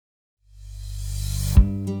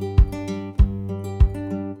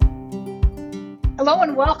Hello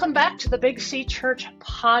and welcome back to the Big C Church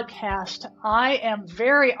podcast. I am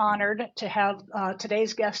very honored to have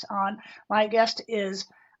today's guest on. My guest is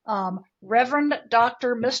Reverend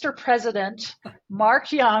Dr. Mr. President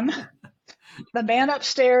Mark Young, the man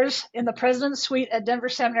upstairs in the president's suite at Denver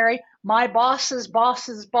Seminary, my boss's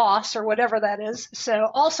boss's boss, or whatever that is. So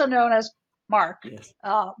also known as Mark, Yes.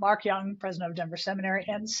 Mark Young, president of Denver Seminary.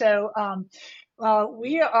 And so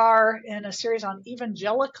we are in a series on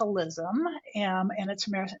evangelicalism and its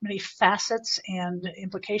many facets and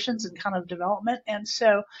implications and kind of development. And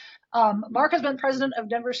so Mark has been president of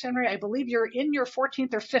Denver Seminary. I believe you're in your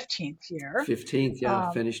 14th or 15th year. 15th, yeah,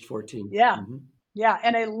 finished 14. Yeah. Mm-hmm. Yeah,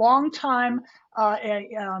 and a long time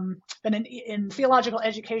been in theological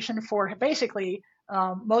education for basically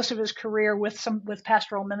most of his career with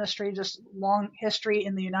pastoral ministry, just long history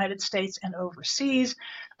in the United States and overseas.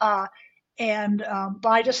 And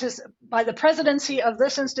by the presidency of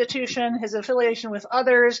this institution, his affiliation with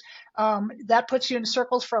others, that puts you in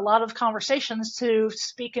circles for a lot of conversations to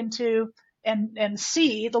speak into and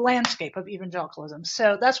see the landscape of evangelicalism.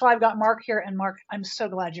 So that's why I've got Mark here. And Mark, I'm so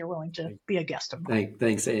glad you're willing to be a guest of mine.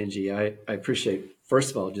 Thanks, Angie. I appreciate,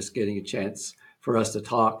 first of all, just getting a chance for us to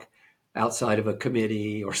talk outside of a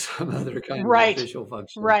committee or some other kind of official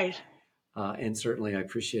function. Right. And certainly I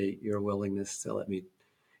appreciate your willingness to let me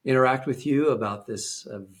interact with you about this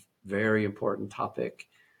very important topic,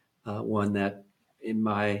 one that, in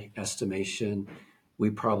my estimation, we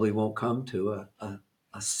probably won't come to a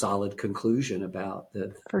solid conclusion about.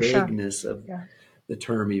 The vagueness of the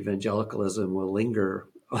term evangelicalism will linger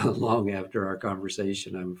long after our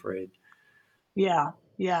conversation, I'm afraid. Yeah.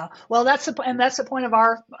 Well, that's the point of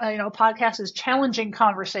our podcast, is challenging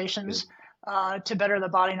conversations to better the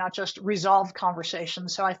body, not just resolve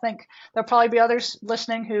conversations. So I think there'll probably be others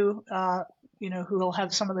listening who who will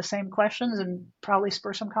have some of the same questions and probably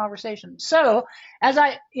spur some conversation. So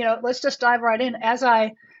let's just dive right in. As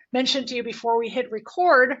I mentioned to you before we hit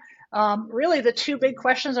record, really the two big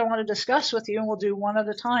questions I want to discuss with you, and we'll do one at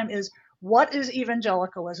a time, is what is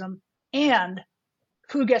evangelicalism and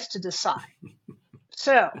who gets to decide?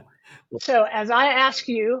 So as I ask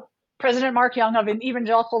you, President Mark Young of an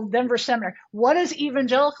Evangelical Denver Seminary, what is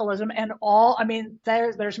evangelicalism? And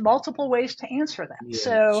there's multiple ways to answer that. Yeah,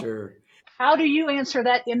 so sure. How do you answer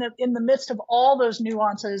that in the midst of all those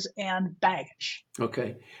nuances and baggage?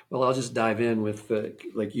 Okay. Well, I'll just dive in with,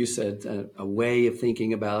 like you said, a way of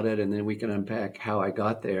thinking about it, and then we can unpack how I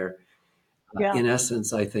got there. In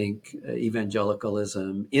essence, I think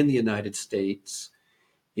evangelicalism in the United States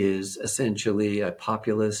is essentially a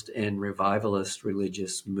populist and revivalist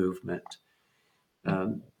religious movement.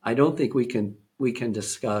 I don't think we can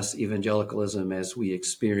discuss evangelicalism as we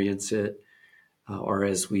experience it or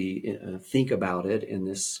as we think about it in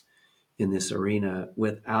this arena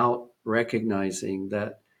without recognizing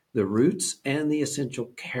that the roots and the essential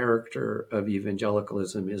character of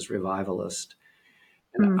evangelicalism is revivalist.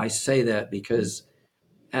 And I say that because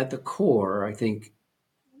at the core, I think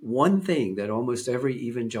one thing that almost every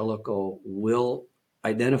evangelical will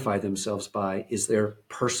identify themselves by is their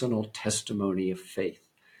personal testimony of faith,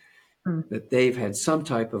 that they've had some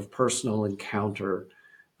type of personal encounter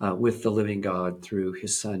with the living God through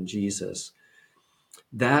his son, Jesus.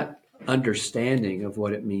 That understanding of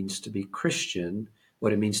what it means to be Christian,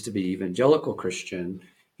 what it means to be evangelical Christian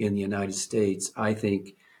in the United States, I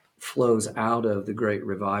think flows out of the great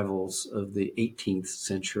revivals of the 18th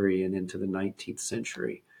century and into the 19th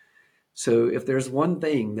century. So if there's one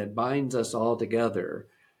thing that binds us all together,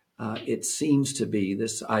 it seems to be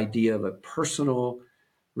this idea of a personal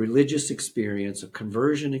religious experience, a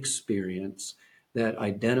conversion experience that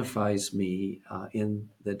identifies me in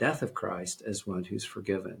the death of Christ as one who's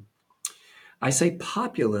forgiven. I say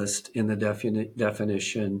populist in the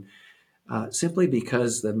definition simply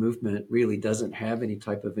because the movement really doesn't have any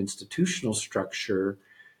type of institutional structure.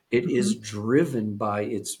 It is driven by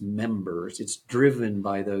its members. It's driven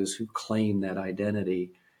by those who claim that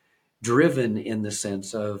identity, driven in the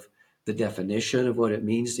sense of the definition of what it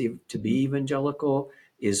means to be evangelical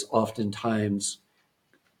is oftentimes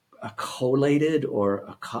collated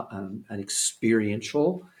or an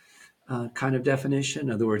experiential kind of definition.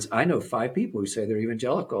 In other words, I know 5 people who say they're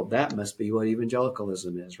evangelical. That must be what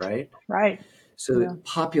evangelicalism is, right? Right. So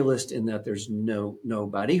populist in that there's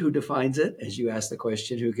nobody who defines it. As you ask the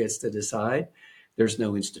question, who gets to decide? There's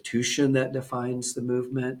no institution that defines the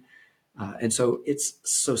movement. And so it's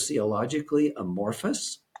sociologically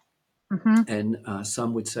amorphous. And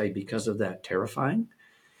some would say because of that, terrifying.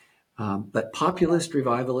 But populist,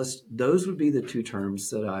 revivalist, those would be the two terms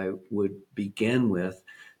that I would begin with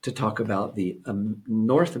to talk about the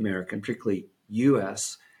North American, particularly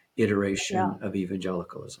U.S. iteration of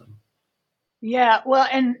evangelicalism. Yeah, well,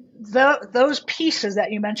 and those pieces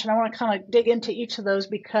that you mentioned, I want to kind of dig into each of those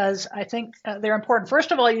because I think they're important.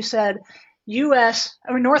 First of all, you said U.S.,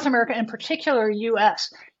 I mean North America, in particular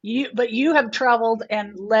U.S. But you have traveled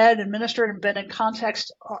and led and ministered and been in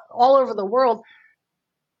context all over the world.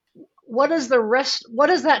 What does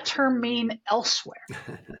that term mean elsewhere?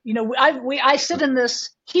 I sit in this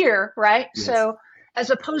here, right? Yes. So as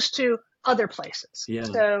opposed to other places. Yeah,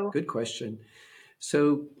 So good question.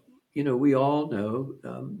 So, we all know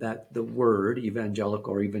that the word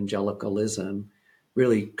evangelical or evangelicalism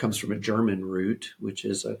really comes from a German root, which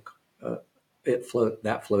is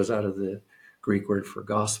that flows out of the Greek word for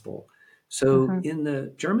gospel. So in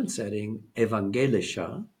the German setting,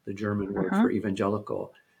 evangelische, the German word for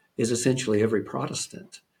evangelical, is essentially every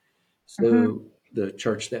Protestant. So the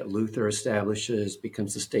church that Luther establishes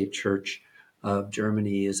becomes the state church of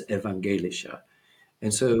Germany is evangelische.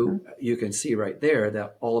 And so you can see right there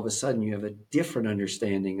that all of a sudden you have a different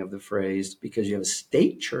understanding of the phrase because you have a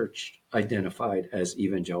state church identified as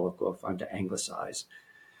evangelical, if I'm to anglicize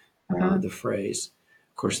the phrase.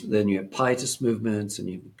 Of course, then you have pietist movements and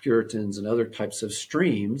you have Puritans and other types of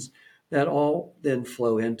streams that all then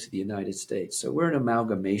flow into the United States. So we're an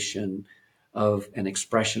amalgamation of an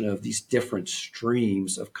expression of these different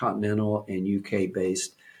streams of continental and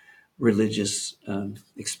UK-based religious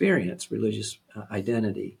experience, religious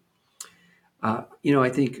identity. I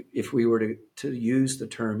think if we were to use the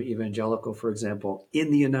term evangelical, for example,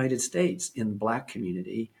 in the United States, in the Black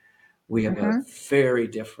community, we have a very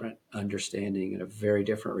different understanding and a very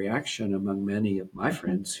different reaction among many of my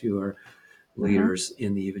friends who are leaders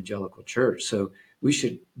in the evangelical church. So we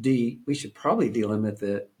should probably delimit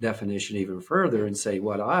the definition even further and say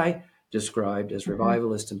what I described as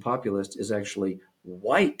revivalist and populist is actually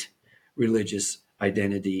white religious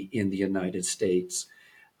identity in the United States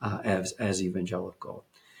as evangelical.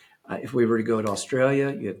 If we were to go to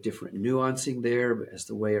Australia, you have different nuancing there as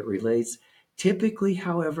the way it relates. Typically,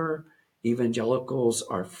 however, evangelicals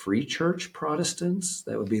are free church Protestants.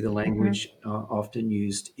 That would be the language often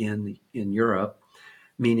used in Europe,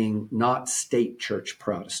 meaning not state church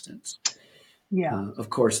Protestants. Yeah. Of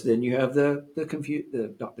course, then you have not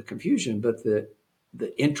the confusion, but the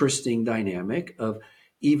interesting dynamic of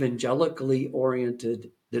evangelically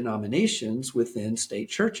oriented denominations within state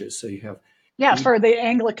churches. So you have for the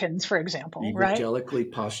Anglicans, for example, evangelically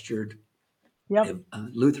postured Yep.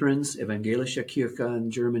 Lutherans, Evangelische Kirche in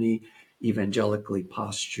Germany, evangelically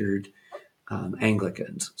postured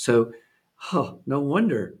Anglicans. So, no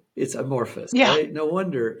wonder it's amorphous, right? No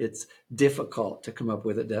wonder it's difficult to come up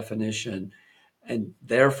with a definition. And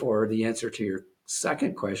therefore, the answer to your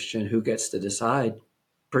second question, who gets to decide?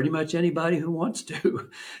 Pretty much anybody who wants to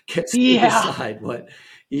gets to decide what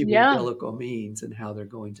evangelical means and how they're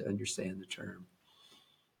going to understand the term.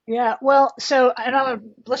 Yeah, well, so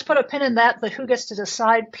let's put a pin in that, the who gets to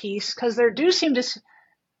decide piece, because there do seem to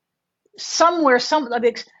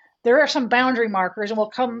there are some boundary markers, and we'll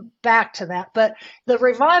come back to that. But the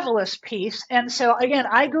revivalist piece, and so again,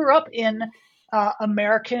 I grew up in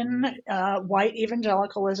American white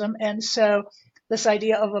evangelicalism, and so this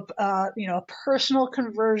idea of a personal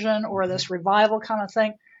conversion or this revival kind of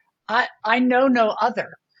thing, I know no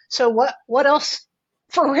other. So what else?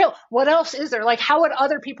 For real, what else is there? Like, how would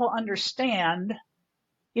other people understand?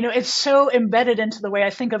 It's so embedded into the way I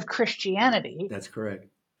think of Christianity. That's correct.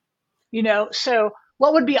 So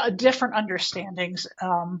what would be a different understandings,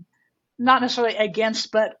 not necessarily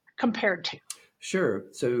against, but compared to? Sure.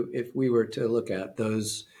 So if we were to look at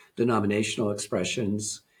those denominational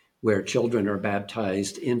expressions where children are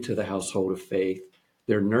baptized into the household of faith,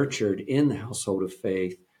 they're nurtured in the household of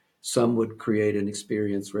faith. Some would create an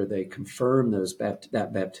experience where they confirm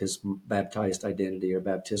that baptized identity or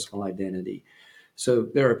baptismal identity. So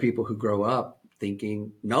there are people who grow up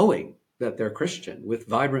knowing that they're Christian with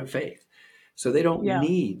vibrant faith. So they don't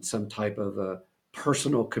need some type of a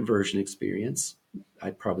personal conversion experience.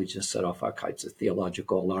 I'd probably just set off all kinds of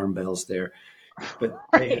theological alarm bells there. But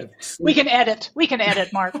we can edit,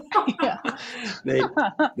 Mark.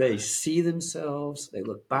 They see themselves, they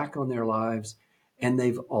look back on their lives, and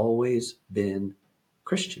they've always been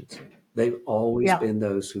Christians. They've always been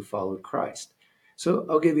those who followed Christ. So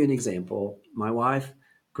I'll give you an example. My wife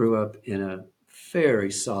grew up in a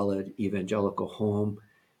very solid evangelical home,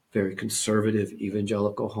 very conservative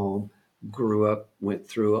evangelical home, went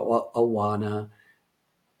through Awana.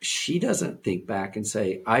 She doesn't think back and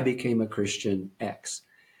say, I became a Christian X.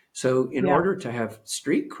 So in order to have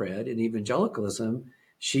street cred in evangelicalism,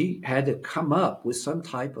 she had to come up with some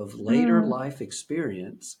type of later life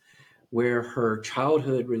experience where her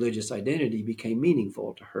childhood religious identity became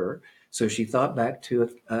meaningful to her. So she thought back to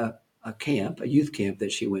a camp, a youth camp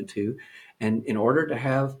that she went to. And in order to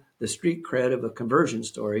have the street cred of a conversion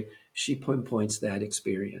story, she pinpoints that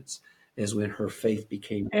experience as when her faith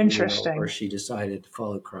became real or Interesting. she decided to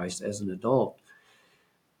follow Christ as an adult.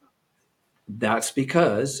 That's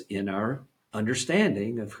because in our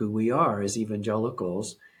understanding of who we are as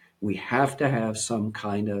evangelicals, we have to have some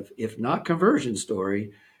kind of, if not conversion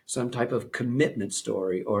story, some type of commitment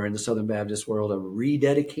story, or in the Southern Baptist world, a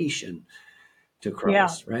rededication to Yeah.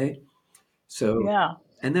 Christ, right? So, Yeah.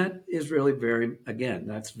 and that is really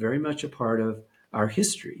that's very much a part of our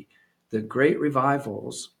history. The great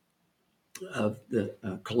revivals of the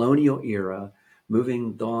colonial era,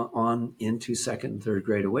 moving on into second and third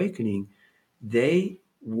great awakening, they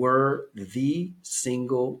were the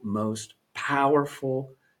single most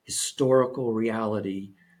powerful historical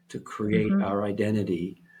reality to create Hmm. our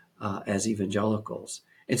identity as evangelicals.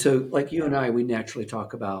 And so, like you Yeah. and I, we naturally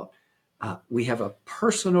talk about we have a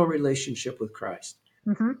personal relationship with Christ.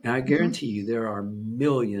 Hmm. And I Hmm. guarantee you there are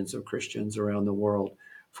millions of Christians around the world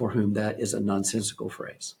for whom that is a nonsensical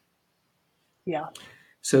phrase. Yeah.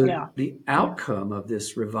 So Yeah. the Yeah. outcome of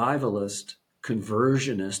this revivalist,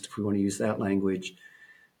 conversionist, if we want to use that language,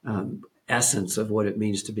 essence of what it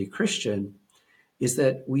means to be Christian is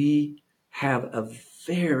that we have a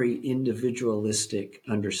very individualistic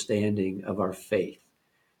understanding of our faith.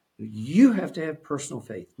 You have to have personal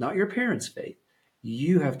faith, not your parents' faith.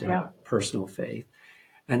 You have to Yeah. have personal faith.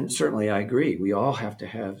 And certainly I agree. We all have to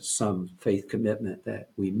have some faith commitment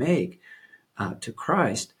that we make to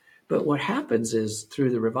Christ. But what happens is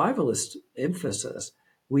through the revivalist emphasis,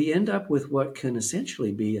 we end up with what can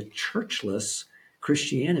essentially be a churchless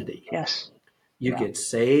Christianity. Yes. You Yeah. get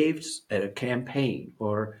saved at a campaign,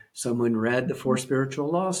 or someone read the Hmm. four spiritual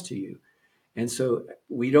laws to you. And so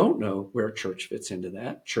we don't know where church fits into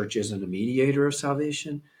that. Church isn't a mediator of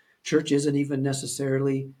salvation. Church isn't even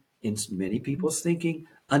necessarily, in many people's thinking,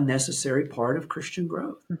 a necessary part of Christian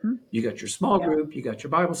growth. Hmm. You got your small Yeah. group, you got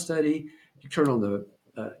your Bible study, you turn on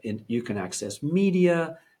you can access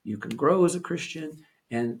media, you can grow as a Christian.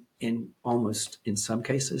 And in some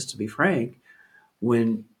cases, to be frank,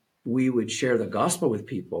 when we would share the gospel with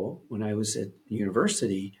people when I was at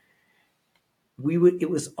university, it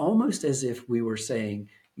was almost as if we were saying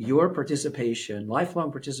your participation,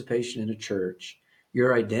 lifelong participation in a church,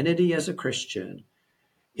 your identity as a Christian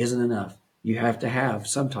isn't enough. You have to have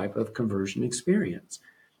some type of conversion experience.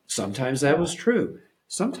 Sometimes that Yeah. was true.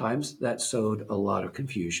 Sometimes that sowed a lot of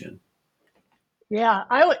confusion. Yeah.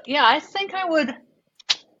 I would. Yeah. I think I would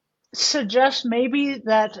suggest maybe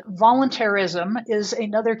that voluntarism is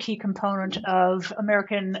another key component of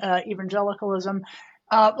American evangelicalism.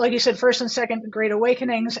 Like you said, first and second great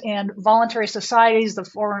awakenings and voluntary societies, the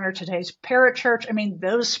forerunner to today's parachurch. I mean,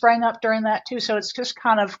 those sprang up during that too. So it's just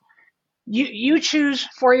kind of you choose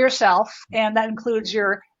for yourself, and that includes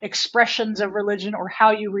your expressions of religion or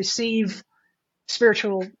how you receive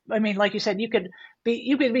spiritual. I mean, like you said, you could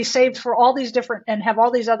be saved for all these different and have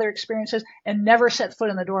all these other experiences and never set foot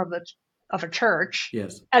in the door of a church,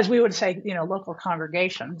 Yes. as we would say, local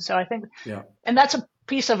congregation. So I think, Yeah. and that's a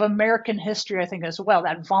piece of American history, I think, as well,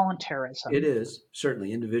 that It voluntarism. is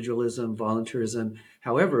certainly individualism, voluntarism.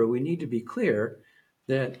 However, we need to be clear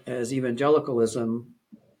that as evangelicalism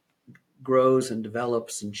grows and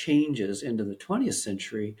develops and changes into the 20th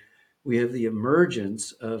century, we have the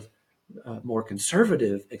emergence of a more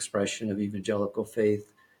conservative expression of evangelical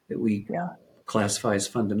faith that we Yeah. classify as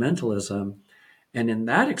fundamentalism. And in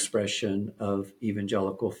that expression of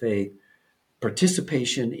evangelical faith,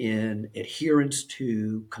 participation in adherence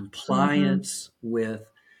to Hmm. compliance with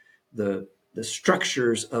the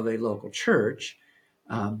structures of a local church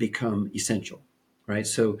become essential, right?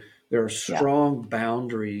 So there are Yeah. strong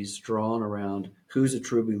boundaries drawn around who's a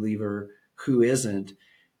true believer, who isn't.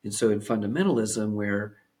 And so in fundamentalism,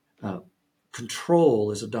 where uh,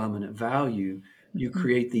 control is a dominant value, you Hmm.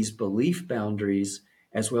 create these belief boundaries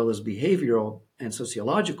as well as behavioral and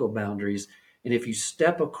sociological boundaries. And if you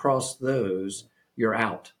step across those, you're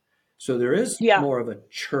out. So there is Yeah. more of a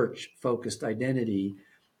church focused identity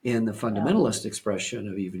in the Yeah. fundamentalist expression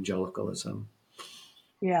of evangelicalism.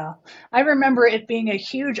 Yeah. I remember it being a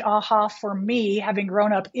huge aha for me, having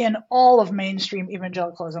grown up in all of mainstream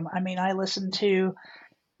evangelicalism. I mean, I listened to,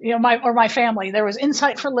 my family. There was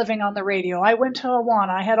Insight for Living on the radio. I went to Awana.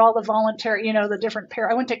 I had all the voluntary, the different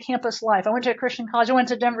I went to Campus Life. I went to a Christian college. I went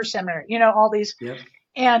to Denver Seminary. All these. Yep.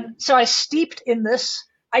 And so I steeped in this.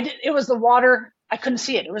 I did. It was the water. I couldn't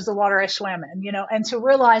see it. It was the water I swam in. And to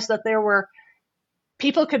realize that there were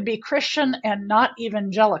people could be Christian and not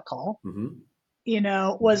evangelical. Mm-hmm.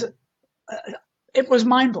 Was it was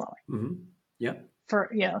mind blowing. Mm-hmm. Yeah.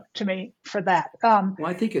 To me for that. Well,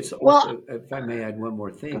 I think it's Well, also, if I may add one more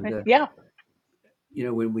go thing, ahead. Yeah.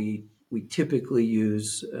 when we typically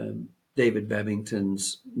use David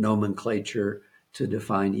Bebbington's nomenclature to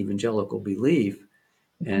define evangelical belief,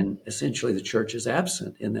 and essentially the church is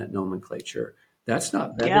absent in that nomenclature. That's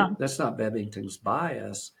not Yeah. Bebbington's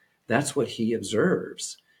bias. That's what he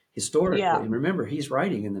observes historically. Yeah. And remember, he's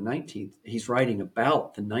writing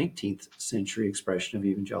about the 19th century expression of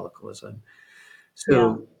evangelicalism. So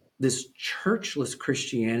Yeah. this churchless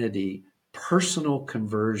Christianity, personal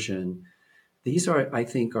conversion, these are, I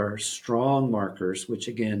think, are strong markers, which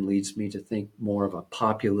again leads me to think more of a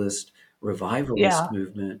populist, Yeah. revivalist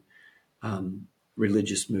movement,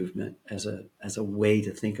 religious movement as a way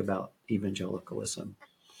to think about evangelicalism.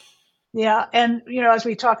 Yeah. And, as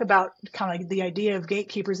we talk about kind of the idea of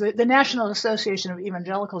gatekeepers, the National Association of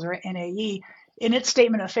Evangelicals, or NAE, in its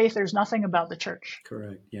statement of faith, there's nothing about the church.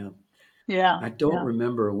 Correct. Yeah. Yeah. I don't Yeah.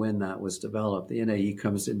 remember when that was developed. The NAE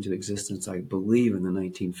comes into existence, I believe, in the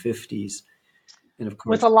 1950s. And of With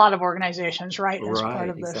course, a lot of organizations, right, as part right,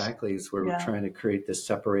 of this. exactly. It's where we're Yeah. trying to create this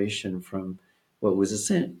separation from what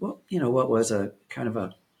was what was a kind of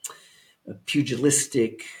a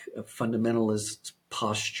pugilistic, fundamentalist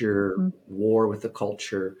posture, Mm-hmm. war with the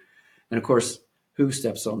culture. And of course, who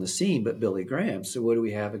steps on the scene but Billy Graham? So what do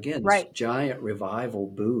we have again? This Right. giant revival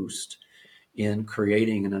boost in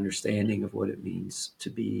creating an understanding of what it means to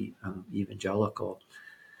be evangelical.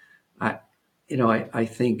 I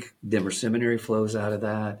think Denver Seminary flows out of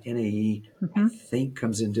that. NAE, I Mm-hmm. think,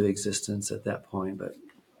 comes into existence at that point, but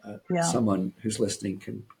Yeah. someone who's listening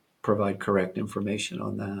can provide correct information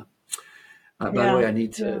on that. By the Yeah. way, I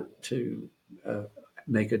need Yeah. to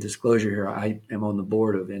make a disclosure here. I am on the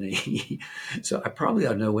board of NAE, so I probably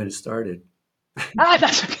ought to know when it started.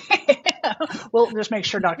 That's okay. We'll just make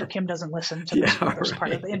sure Dr. Kim doesn't listen to this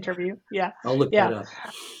part of the interview. Yeah. I'll look Yeah. that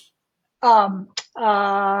up.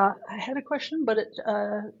 I had a question, but it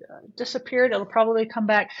disappeared. It'll probably come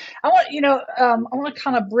back. I want to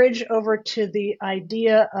kind of bridge over to the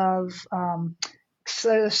idea of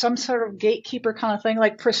some sort of gatekeeper kind of thing.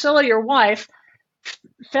 Like Priscilla, your wife,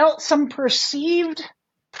 felt some perceived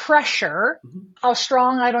pressure. Mm-hmm. How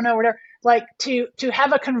strong, I don't know, whatever. Like to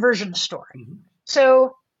have a conversion story. Mm-hmm.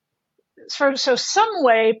 So some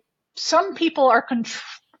way, some people are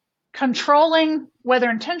controlling, whether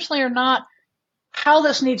intentionally or not, how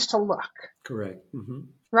this needs to look. Correct. Mm-hmm.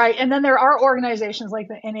 Right. And then there are organizations like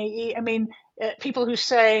the NAE. I mean, people who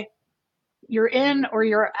say you're in or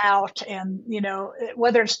you're out, and,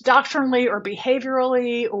 whether it's doctrinally or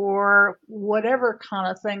behaviorally or whatever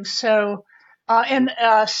kind of thing. So, and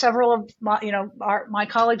several of my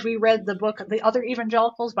colleagues, we read the book, The Other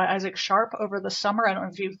Evangelicals by Isaac Sharp over the summer. I don't know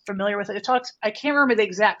if you're familiar with it. It talks, I can't remember the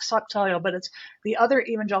exact subtitle, but it's The Other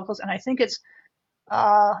Evangelicals. And I think it's,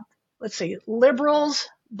 let's see, liberals,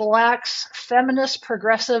 blacks, feminists,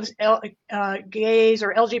 progressives, gays,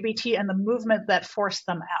 or LGBT, and the movement that forced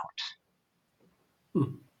them out.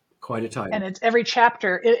 Quite a title. And it's every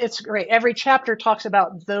chapter. It's great. Every chapter talks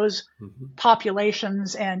about those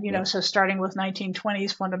populations, and so starting with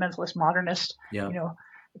 1920s fundamentalist modernist,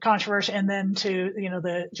 controversy, and then to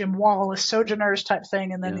the Jim Wallace Sojourners type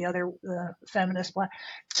thing, and then the other feminist black.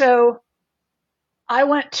 So I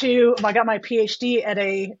got my PhD at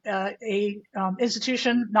a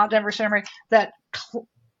institution, not Denver Seminary, that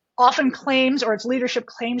often claims, or its leadership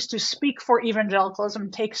claims, to speak for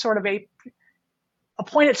evangelicalism, take sort of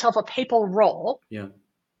appoint itself a papal role. Yeah.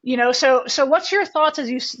 So what's your thoughts as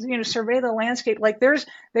you survey the landscape? Like there's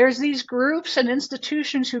these groups and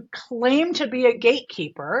institutions who claim to be a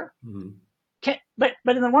gatekeeper, but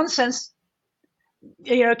in the one sense,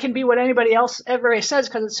 it can be what anybody else ever says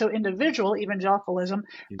because it's so individual, evangelicalism.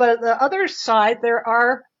 But at the other side,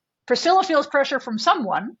 Priscilla feels pressure from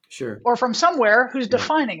someone, or from somewhere, who's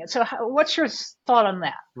defining it. So what's your thought on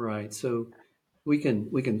that? Right. So we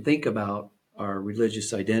can think about our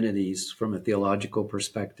religious identities from a theological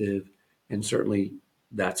perspective, and certainly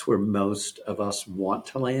that's where most of us want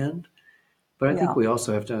to land. But I think we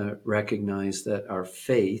also have to recognize that our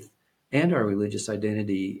faith and our religious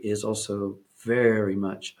identity is also very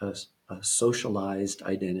much a socialized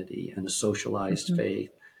identity and a socialized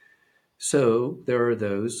faith. So there are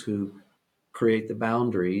those who create the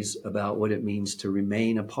boundaries about what it means to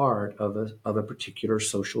remain a part of a particular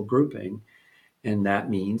social grouping. And that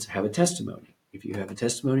means have a testimony. If you have a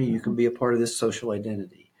testimony, you can be a part of this social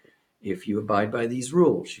identity. If you abide by these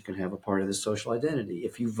rules, you can have a part of this social identity.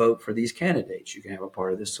 If you vote for these candidates, you can have a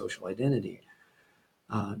part of this social identity.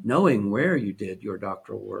 Knowing where you did your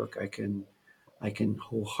doctoral work, I can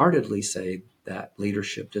wholeheartedly say that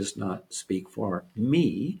leadership does not speak for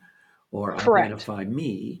me or Correct. identify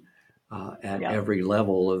me at Yeah. every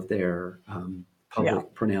level of their Yeah.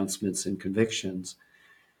 public pronouncements and convictions.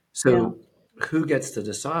 Yeah. So who gets to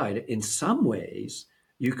decide? In some ways,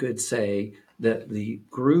 you could say that the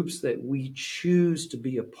groups that we choose to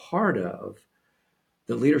be a part of,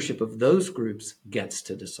 the leadership of those groups gets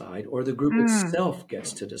to decide, or the group Mm. itself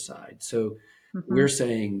gets to decide. So Mm-hmm. we're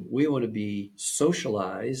saying we want to be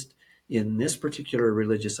socialized in this particular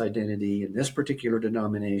religious identity, in this particular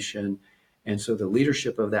denomination. And so the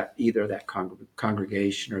leadership of that, either that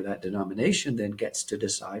congregation or that denomination, then gets to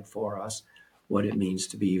decide for us what it means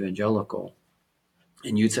to be evangelical.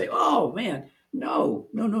 And you'd say, oh man, no,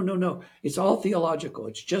 no, no, no, no. It's all theological.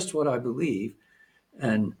 It's just what I believe.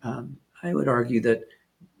 And I would argue that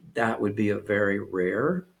that would be a very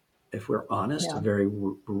rare, if we're honest, a Yeah. very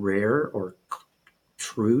rare or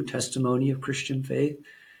true testimony of Christian faith.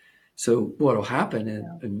 So what will happen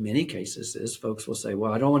in many cases is folks will say,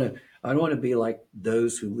 well, I don't want to be like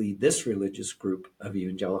those who lead this religious group of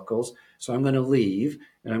evangelicals. So I'm going to leave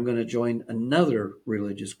and I'm going to join another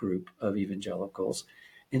religious group of evangelicals.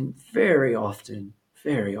 And very often,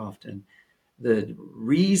 the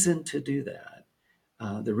reason to do that,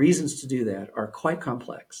 the reasons to do that are quite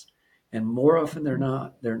complex. And more often they're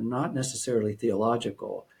not necessarily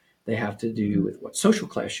theological. They have to do with what social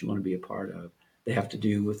class you want to be a part of. They have to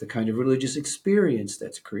do with the kind of religious experience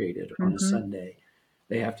that's created on a Mm-hmm. Sunday.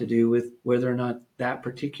 They have to do with whether or not that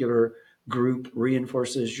particular group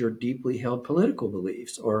reinforces your deeply held political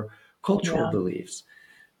beliefs or cultural Yeah. beliefs,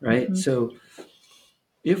 right? Mm-hmm. So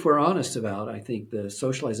if we're honest about, I think, the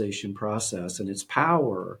socialization process and its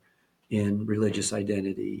power in religious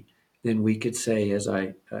identity, then we could say, as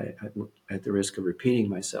I at the risk of repeating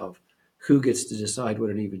myself, who gets to decide what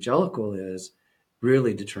an evangelical is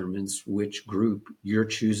really determines which group you're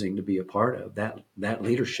choosing to be a part of. That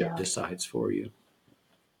leadership Yeah. decides for you.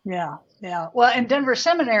 Yeah, yeah. Well, in Denver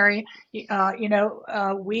Seminary, we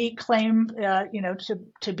claim,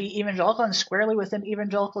 to be evangelical and squarely within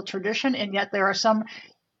evangelical tradition, and yet there are some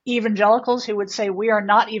evangelicals who would say we are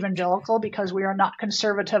not evangelical because we are not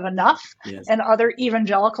conservative enough, Yes. and other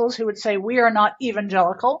evangelicals who would say we are not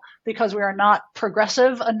evangelical because we are not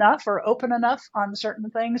progressive enough or open enough on certain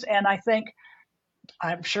things. And I think,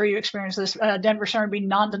 I'm sure you experienced this, Denver Seminary being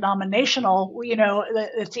non-denominational,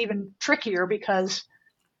 it's even trickier because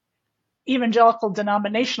evangelical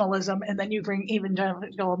denominationalism, and then you bring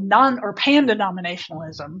evangelical non or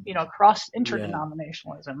pan-denominationalism, cross Yeah.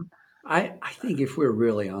 interdenominationalism. I think if we're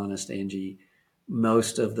really honest, Angie,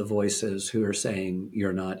 most of the voices who are saying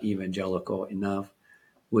you're not evangelical enough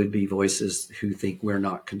would be voices who think we're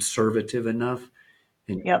not conservative enough.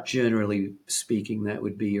 And Yep. generally speaking, that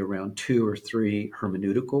would be around 2 or 3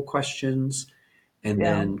 hermeneutical questions, and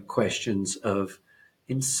Yeah. then questions of,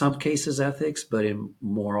 in some cases, ethics, but in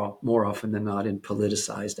more often than not, in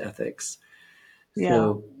politicized ethics. Yeah.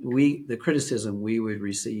 So the criticism we would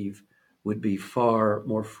receive would be far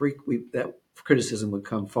more frequent. That criticism would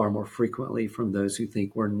come far more frequently from those who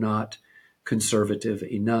think we're not conservative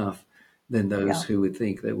enough than those Yeah. who would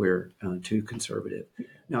think that we're too conservative.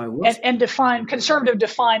 Now, I will. And define conservative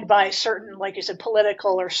defined by certain, like you said,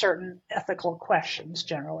 political or certain ethical questions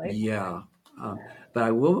generally. Yeah. But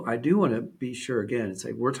I do want to be sure again and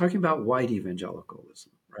say we're talking about white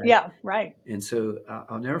evangelicalism, right? Yeah. Right. And so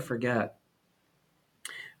I'll never forget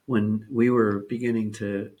when we were beginning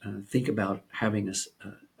to think about having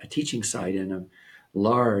a teaching site in a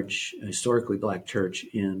large, historically black church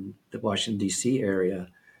in the Washington, D.C. area.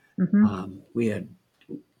 Mm-hmm. We had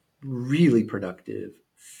really productive,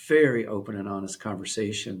 very open and honest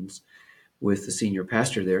conversations with the senior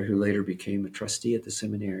pastor there, who later became a trustee at the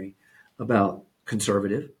seminary, about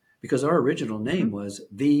conservative, because our original name Mm-hmm. was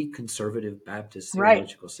the Conservative Baptist Right.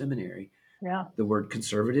 Theological Seminary. Yeah. The word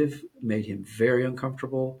conservative made him very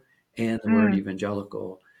uncomfortable, and the word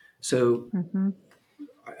evangelical. So Mm-hmm.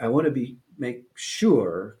 I want to make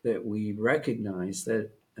sure that we recognize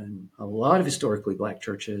that in a lot of historically black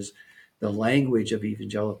churches, the language of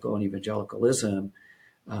evangelical and evangelicalism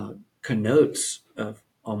connotes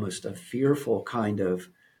almost a fearful kind of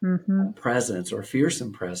Mm-hmm. presence or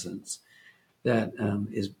fearsome presence that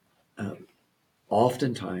is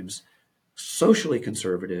oftentimes socially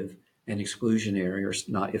conservative and exclusionary, or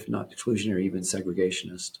not, if not exclusionary, even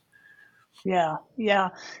segregationist. Yeah. Yeah.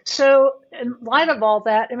 So in light of all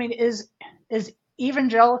that, I mean, is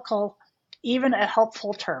evangelical even a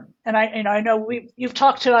helpful term? And I know you've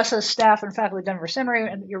talked to us as staff and faculty at Denver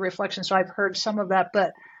Seminary and your reflections, so I've heard some of that,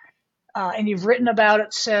 but and you've written about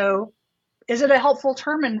it. So is it a helpful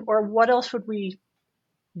term, or what else would we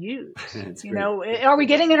use? That's You great. know, are we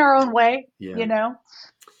getting in our own way? Yeah. You know?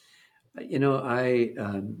 I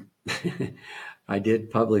I did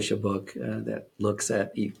publish a book that looks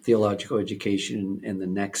at theological education and the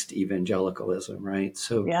next evangelicalism, right?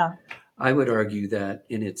 So Yeah. I would argue that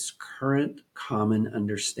in its current common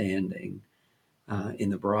understanding in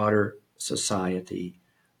the broader society,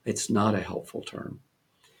 it's not a helpful term.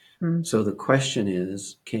 Mm. So the question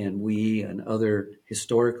is, can we and other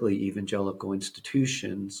historically evangelical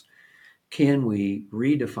institutions, can we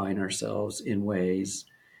redefine ourselves in ways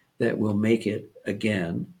that will make it,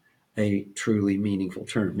 again, a truly meaningful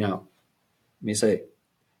term? Now, let me say,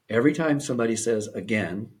 every time somebody says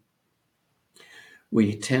again,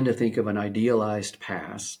 we tend to think of an idealized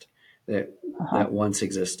past that Uh-huh. that once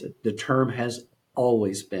existed. The term has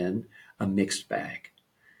always been a mixed bag.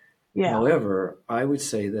 Yeah. However, I would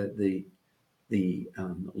say that the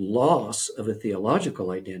loss of a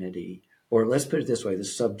theological identity, or let's put it this way, the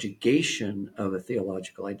subjugation of a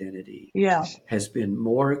theological identity, Yeah. has been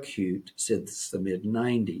more acute since the mid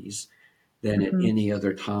 90s than at Mm-hmm. any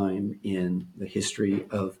other time in the history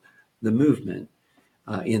of the movement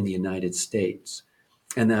in the United States.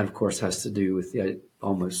 And that, of course, has to do with the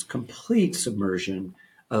almost complete submersion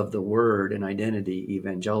of the word and identity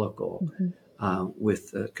evangelical Mm-hmm.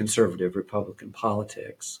 with conservative Republican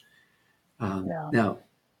politics. Yeah. Now,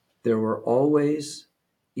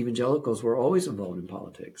 evangelicals were always involved in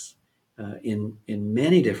politics in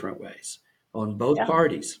many different ways on both Yeah.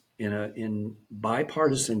 parties in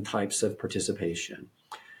bipartisan types of participation.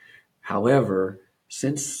 However,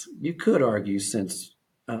 since you could argue since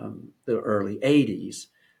the early 80s,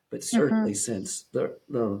 but Mm-hmm. certainly since the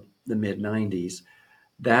mid 90s,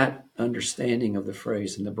 that understanding of the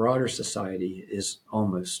phrase in the broader society is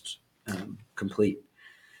almost complete.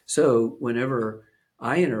 So whenever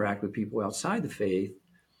I interact with people outside the faith,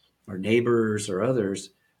 or neighbors or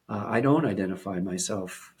others, I don't identify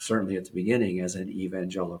myself, certainly at the beginning, as an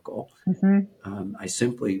evangelical. Mm-hmm. I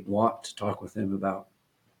simply want to talk with them about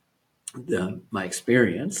my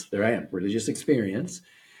experience, there I am, religious experience,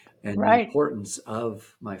 and the Right. importance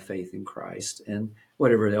of my faith in Christ and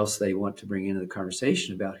whatever else they want to bring into the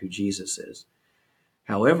conversation about who Jesus is.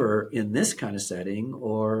 However, in this kind of setting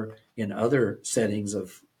or in other settings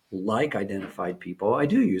of like identified people, I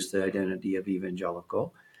do use the identity of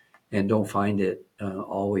evangelical and don't find it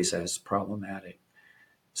always as problematic.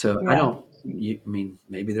 So I Yeah. don't, I mean,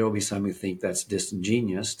 maybe there will be some who think that's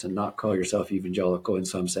disingenuous to not call yourself evangelical in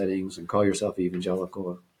some settings and call yourself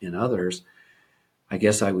evangelical in others. I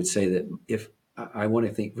guess I would say that if I want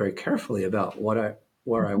to think very carefully about where I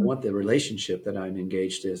Mm-hmm. want the relationship that I'm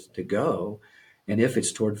engaged is to go, and if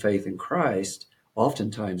it's toward faith in Christ,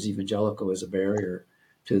 oftentimes evangelical is a barrier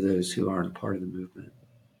to those who aren't a part of the movement.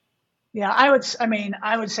 Yeah. I would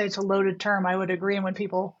say it's a loaded term. I would agree. And when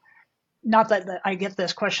people, not that I get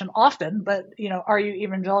this question often, but, you know, are you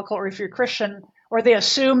evangelical, or if you're Christian, or they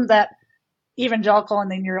assume that evangelical and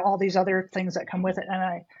then you're all these other things that come with it.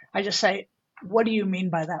 And I just say, what do you mean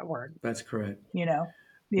by that word? That's correct. You know?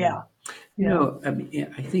 Yeah. Yeah. Yeah. I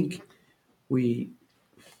mean, I think we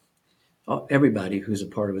everybody who's a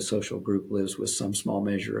part of a social group lives with some small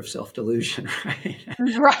measure of self-delusion, right?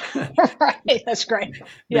 Right. Right. That's great.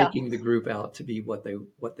 Yeah. Making the group out to be what they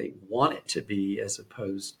want it to be as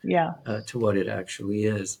opposed Yeah. to what it actually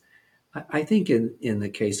is. I think in the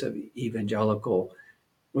case of evangelical,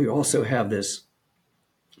 we also have this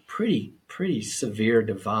pretty severe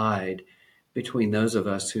divide between those of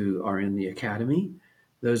us who are in the academy,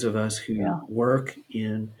 those of us who Yeah. work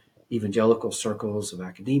in evangelical circles of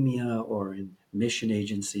academia or in mission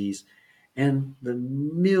agencies, and the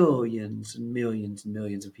millions and millions and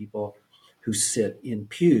millions of people who sit in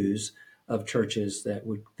pews of churches that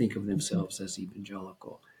would think of Mm-hmm. themselves as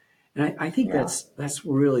evangelical. And I think Yeah. that's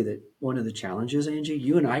really one of the challenges, Angie.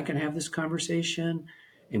 You and I can have this conversation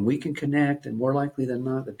and we can connect, and more likely than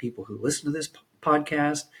not, the people who listen to this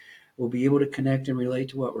podcast will be able to connect and relate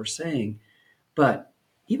to what we're saying. But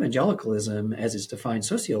evangelicalism, as it's defined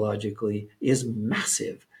sociologically, is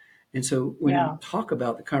massive. And so when we Yeah. talk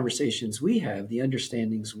about the conversations we have, the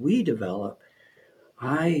understandings we develop,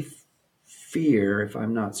 I fear, if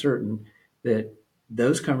I'm not certain, that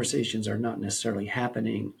those conversations are not necessarily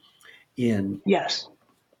happening in Yes.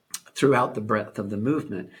 throughout the breadth of the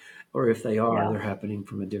movement, or if they are, Yeah. they're happening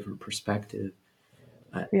from a different perspective.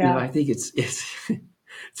 Yeah. I think it's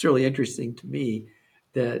it's really interesting to me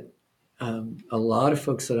that a lot of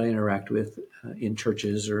folks that I interact with in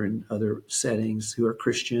churches or in other settings who are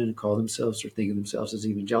Christian and call themselves or think of themselves as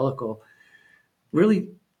evangelical really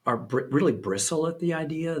really bristle at the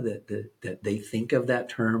idea that they think of that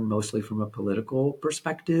term mostly from a political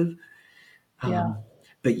perspective. Yeah. Um,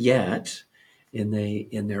 But yet, in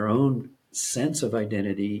their own sense of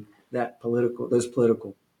identity, those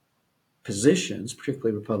political positions,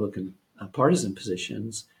 particularly Republican partisan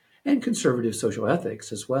positions, and conservative social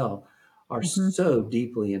ethics as well, are so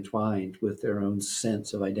deeply entwined with their own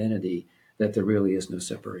sense of identity that there really is no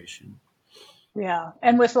separation. Yeah.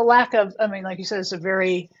 And with the lack of, I mean, like you said, it's a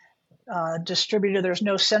very distributed, there's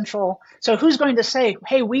no central. So who's going to say,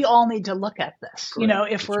 hey, we all need to look at this?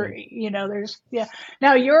 Correct. If That's we're, right. there's, yeah.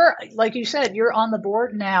 Now you're, like you said, you're on the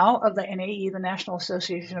board now of the NAE, the National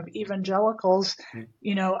Association of Evangelicals.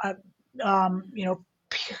 Yeah.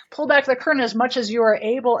 Pull back the curtain as much as you are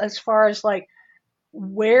able as far as like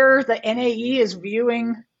where the NAE is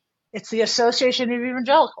viewing. It's the Association of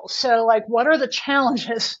Evangelicals. So like, what are the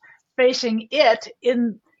challenges facing it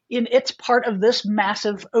in its part of this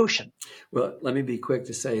massive ocean? Well, let me be quick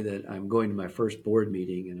to say that I'm going to my first board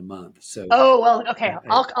meeting in a month. So, oh well, okay.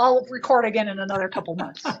 I'll record again in another couple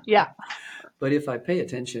months. Yeah. But if I pay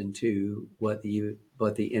attention to what the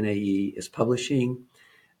NAE is publishing,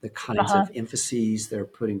 the kinds of emphases they're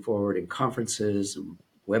putting forward in conferences and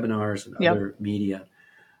webinars and Yep. other media,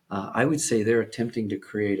 I would say they're attempting to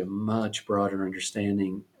create a much broader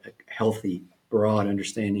understanding, a healthy, broad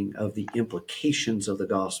understanding of the implications of the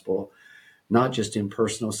gospel, not just in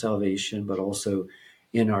personal salvation, but also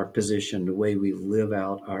in our position, the way we live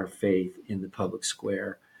out our faith in the public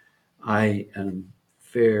square. I am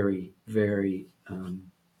very, very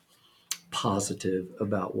positive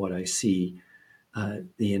about what I see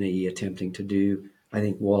the NAE attempting to do. I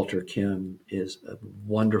think Walter Kim is a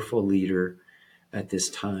wonderful leader at this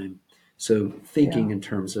time. So thinking in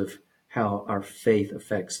terms of how our faith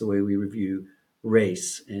affects the way we review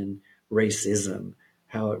race and racism,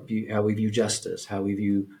 how we view justice, how we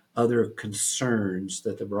view other concerns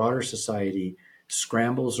that the broader society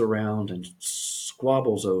scrambles around and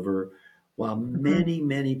squabbles over, while many,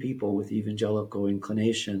 many people with evangelical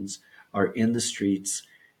inclinations are in the streets,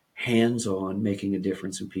 hands-on, making a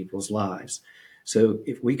difference in people's lives. So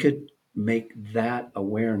if we could make that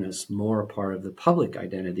awareness more a part of the public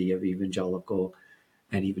identity of evangelical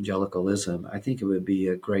and evangelicalism, I think it would be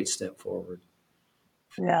a great step forward.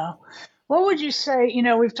 Yeah. What would you say,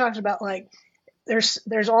 we've talked about like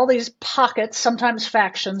there's all these pockets, sometimes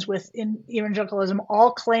factions within evangelicalism,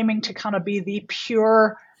 all claiming to kind of be the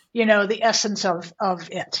pure, the essence of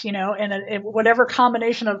it, and whatever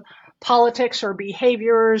combination of politics or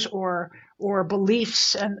behaviors or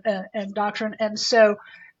beliefs and doctrine. And so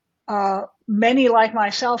many like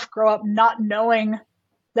myself grow up not knowing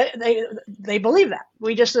that they believe that.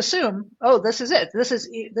 We just assume, oh, this is it. This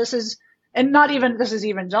is, and not even this is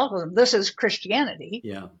evangelicalism. This is Christianity.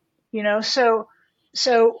 Yeah. So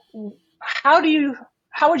how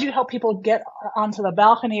would you help people get onto the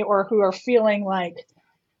balcony, or who are feeling like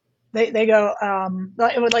they go,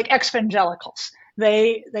 it would like evangelicals.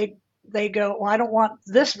 They go, well, I don't want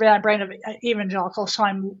this brand of evangelical, so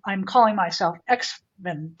I'm calling myself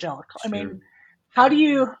evangelical. Sure. I mean, how do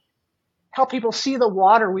you help people see the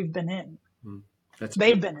water we've been in?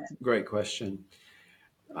 They've been in. Great question.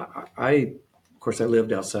 Of course, I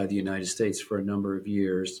lived outside the United States for a number of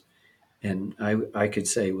years, and I could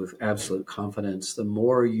say with absolute confidence, the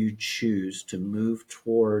more you choose to move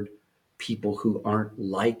toward people who aren't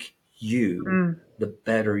like you, the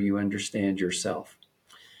better you understand yourself.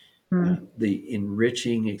 The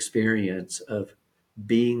enriching experience of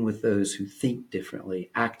being with those who think differently,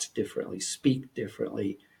 act differently, speak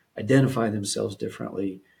differently, identify themselves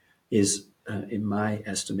differently is, in my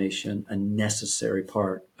estimation, a necessary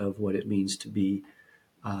part of what it means to be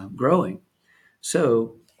growing.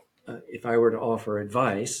 So if I were to offer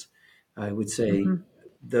advice, I would say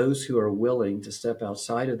those who are willing to step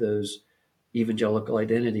outside of those evangelical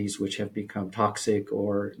identities which have become toxic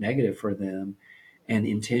or negative for them and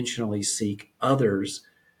intentionally seek others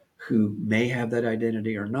who may have that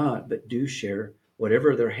identity or not, but do share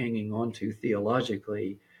whatever they're hanging on to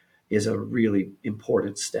theologically, is a really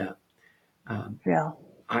important step.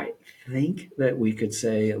 I think that we could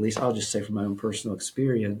say, at least I'll just say from my own personal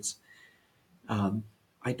experience,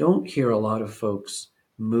 I don't hear a lot of folks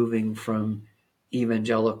moving from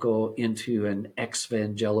evangelical into an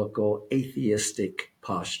ex-evangelical atheistic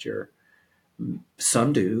posture.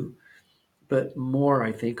 Some do, but more,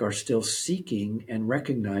 I think, are still seeking and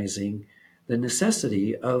recognizing the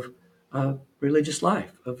necessity of a religious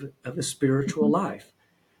life, of a spiritual life.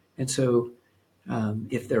 And so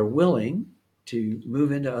if they're willing to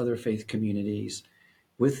move into other faith communities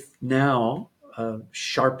with now a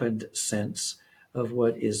sharpened sense of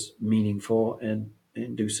what is meaningful and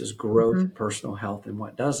induces growth, personal health, and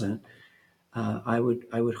what doesn't, I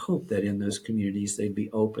would hope that in those communities they'd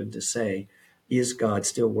be open to say, is God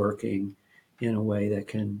still working in a way that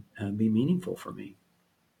can be meaningful for me?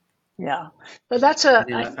 Yeah. But that's And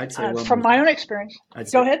then I'd say one from more. my own experience. I'd Go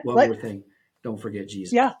say ahead. one more thing. Don't forget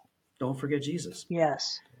Jesus. Yeah. Don't forget Jesus.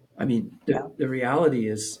 Yes. I mean, Yeah. the reality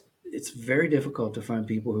is it's very difficult to find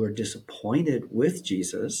people who are disappointed with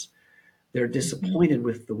Jesus. They're Hmm. disappointed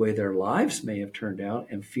with the way their lives may have turned out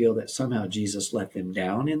and feel that somehow Jesus let them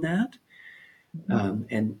down in that. Hmm.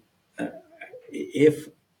 And if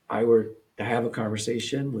I were to have a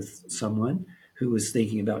conversation with someone who was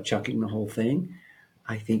thinking about chucking the whole thing,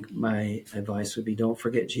 I think my advice would be don't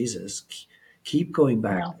forget Jesus. Keep going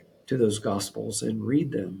back Yeah. to those gospels and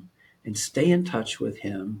read them and stay in touch with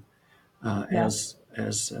him Yeah.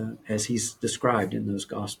 as he's described in those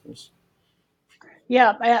gospels.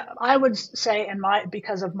 Yeah. I would say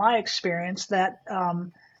because of my experience that,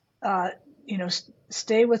 uh,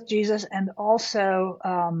 stay with Jesus, and also,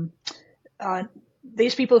 uh,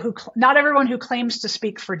 these people not everyone who claims to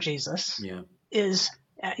speak for Jesus Yeah, is,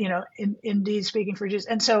 indeed speaking for Jesus.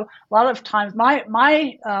 And so a lot of times my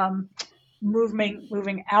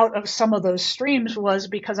moving out of some of those streams was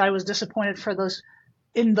because I was disappointed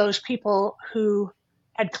in those people who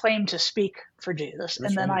had claimed to speak for Jesus. And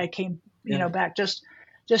that's then right. I came, Yeah, back just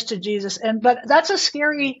to Jesus. But that's a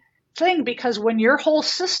scary thing, because when your whole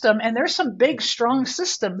system, and there's some big, strong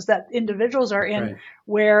systems that individuals are that's in, right.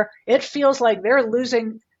 where it feels like they're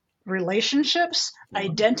losing relationships, Uh-huh.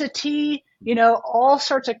 identity, all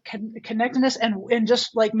sorts of connectedness, and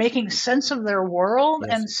just like making sense of their world.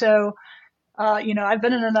 Yes, And so, I've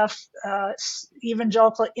been in enough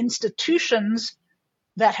evangelical institutions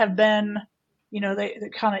that have been, they're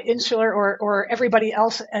kind of insular, or everybody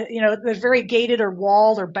else, they're very gated or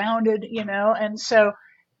walled or bounded, and so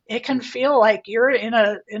it can feel like you're in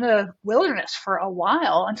a wilderness for a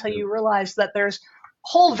while until true. you realize that there's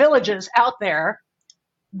whole villages out there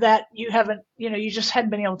that you just hadn't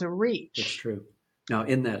been able to It's reach. true. Now,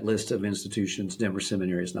 in that list of institutions, Denver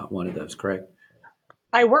Seminary is not one of those, correct?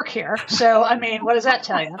 I work here, so I mean, what does that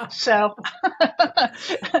tell you? So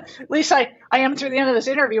at least I am through the end of this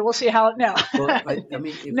interview. We'll see how. No, Well, I mean,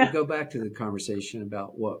 if we no, go back to the conversation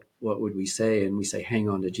about what would we say, and we say, hang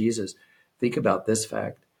on to Jesus, think about this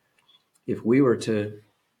fact. If we were to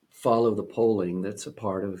follow the polling that's a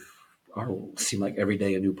part of our, seem like every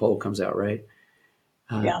day a new poll comes out, right?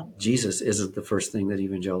 yeah, Jesus isn't the first thing that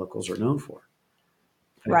evangelicals are known for.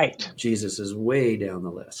 In fact, right, Jesus is way down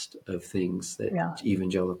the list of things that yeah,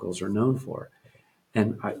 evangelicals are known for.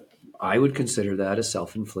 And I would consider that a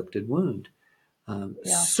self-inflicted wound. yeah,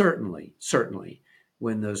 Certainly,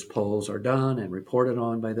 when those polls are done and reported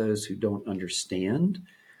on by those who don't understand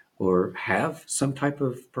or have some type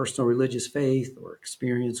of personal religious faith or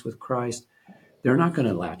experience with Christ, they're not going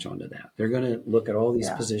to latch onto that. They're going to look at all these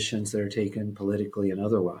yeah, positions that are taken politically and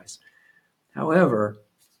otherwise. However,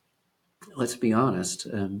 let's be honest,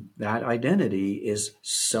 that identity is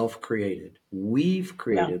self-created. We've yeah,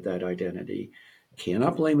 created that identity.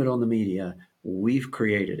 Cannot blame it on the media. We've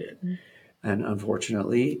created it. And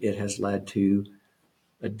unfortunately, it has led to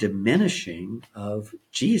a diminishing of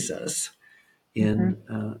Jesus mm-hmm.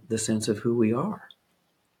 in the sense of who we are.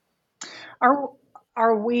 Are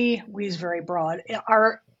are we is very broad.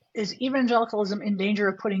 Is evangelicalism in danger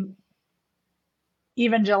of putting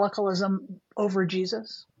evangelicalism over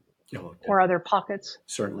Jesus, Oh, or other pockets?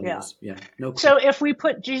 certainly Yeah. is. Yeah, no So question. if we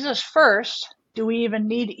put Jesus first, do we even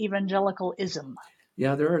need evangelicalism?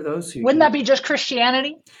 Yeah, there are those who, Wouldn't that be just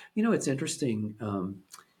Christianity? it's interesting.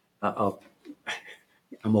 I'll,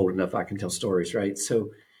 I'm old enough, I can tell stories, right?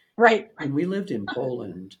 So Right. when we lived in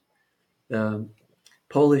Poland,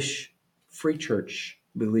 Polish free church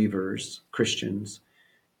believers, Christians,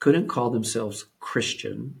 couldn't call themselves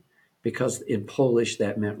Christian because in Polish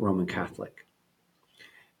that meant Roman Catholic.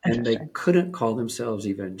 And they Interesting. couldn't call themselves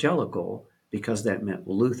evangelical because that meant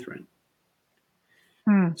Lutheran.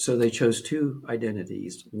 Hmm. So they chose two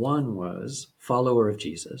identities. One was follower of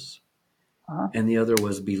Jesus, Uh-huh. and the other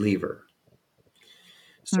was believer.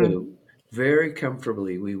 Hmm. So very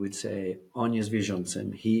comfortably, we would say, on jest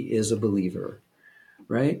wierzącym, he is a believer,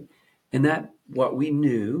 right? And that what we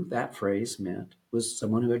knew that phrase meant was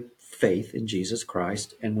someone who had faith in Jesus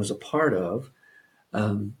Christ and was a part of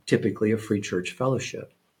typically a free church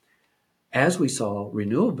fellowship. As we saw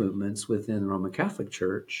renewal movements within the Roman Catholic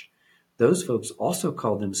Church, those folks also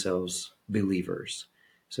called themselves believers.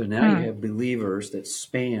 So now you Hmm. have believers that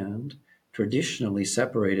spanned traditionally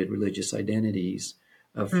separated religious identities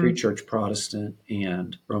of free Hmm. church Protestant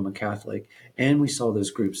and Roman Catholic. And we saw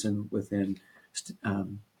those groups within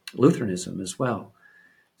Lutheranism as well.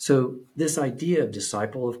 So this idea of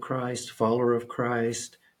disciple of Christ, follower of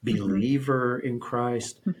Christ, Mm-hmm. believer in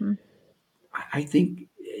Christ, Mm-hmm. I think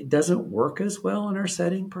it doesn't work as well in our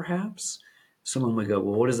setting, perhaps. Someone would go,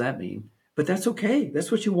 well, what does that mean? But that's okay.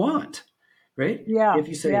 That's what you want, right? Yeah. If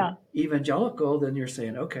you say Yeah. evangelical, then you're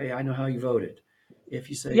saying, okay, I know how you voted. If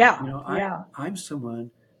you say, Yeah. Yeah. I'm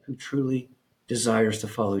someone who truly desires to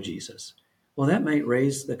follow Jesus, well, that might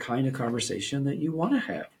raise the kind of conversation that you want to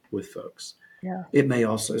have with folks. Yeah. It may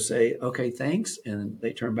also say, okay, thanks. And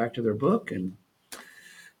they turn back to their book, and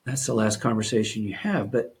that's the last conversation you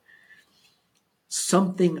have. But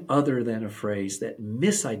something other than a phrase that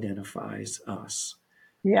misidentifies us,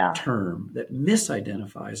 Yeah. term that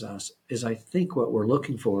misidentifies us, is, I think, what we're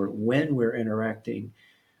looking for when we're interacting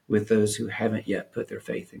with those who haven't yet put their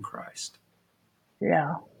faith in Christ.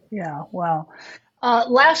 Yeah. Yeah. Wow.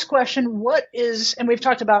 Last question. What is, and we've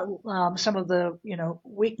talked about some of the,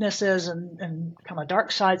 weaknesses and kind of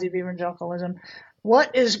dark sides of evangelicalism.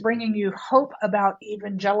 What is bringing you hope about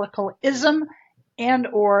evangelicalism and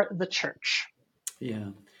or the church? Yeah,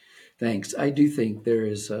 thanks. I do think there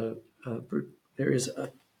is there is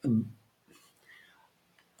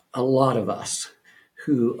a lot of us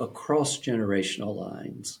who, across generational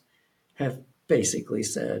lines, have basically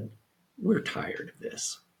said, we're tired of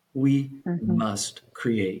this. We Mm-hmm. must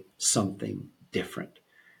create something different.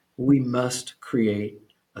 We must create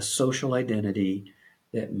a social identity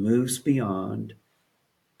that moves beyond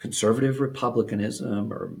conservative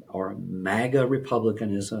republicanism or MAGA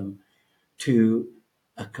republicanism to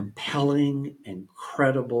a compelling and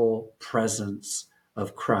credible presence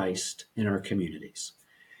of Christ in our communities.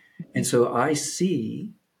 And so I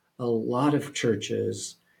see a lot of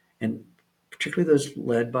churches, and particularly those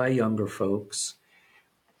led by younger folks,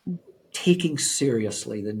 taking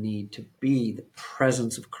seriously the need to be the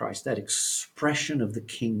presence of Christ, that expression of the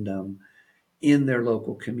kingdom in their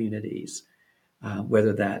local communities,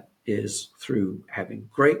 whether that is through having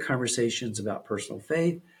great conversations about personal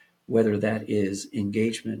faith, whether that is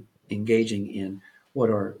engaging in what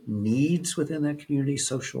are needs within that community,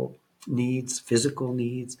 social needs, physical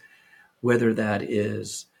needs, whether that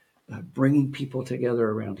is bringing people together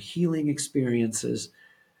around healing experiences.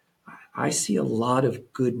 I see a lot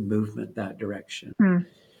of good movement that direction. Mm.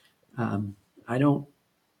 I don't,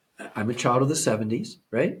 I'm a child of the 70s,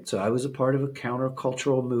 right? So I was a part of a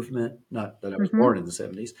countercultural movement, not that I was Mm-hmm. born in the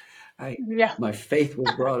 70s. Yeah. My faith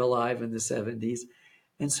was brought alive in the 70s.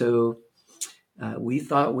 And so we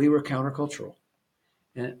thought we were countercultural.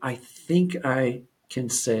 And I think I can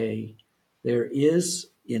say there is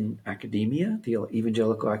in academia, the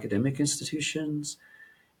evangelical academic institutions,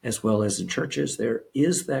 as well as in churches, there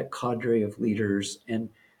is that cadre of leaders and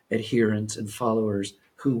adherents and followers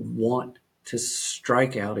who want to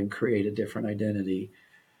strike out and create a different identity.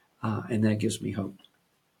 And that gives me hope.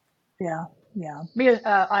 Yeah. Yeah.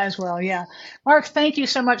 I as well. Yeah. Mark, thank you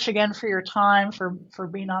so much again for your time, for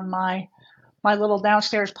being on my little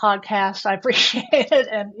downstairs podcast. I appreciate it.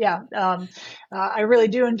 And yeah, I really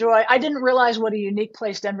do enjoy. I didn't realize what a unique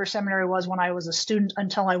place Denver Seminary was when I was a student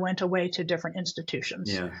until I went away to different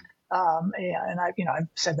institutions. Yeah. Yeah, and I've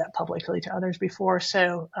said that publicly to others before.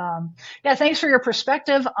 So, yeah, thanks for your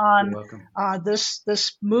perspective You're on welcome.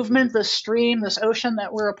 this movement, this stream, this ocean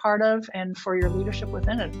that we're a part of, and for your leadership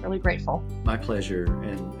within it. Really grateful. My pleasure.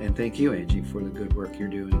 And thank you, Angie, for the good work you're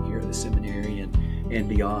doing here at the seminary and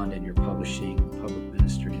beyond in your publishing public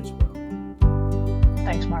ministry as well.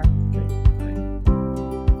 Thanks, Mark. Okay.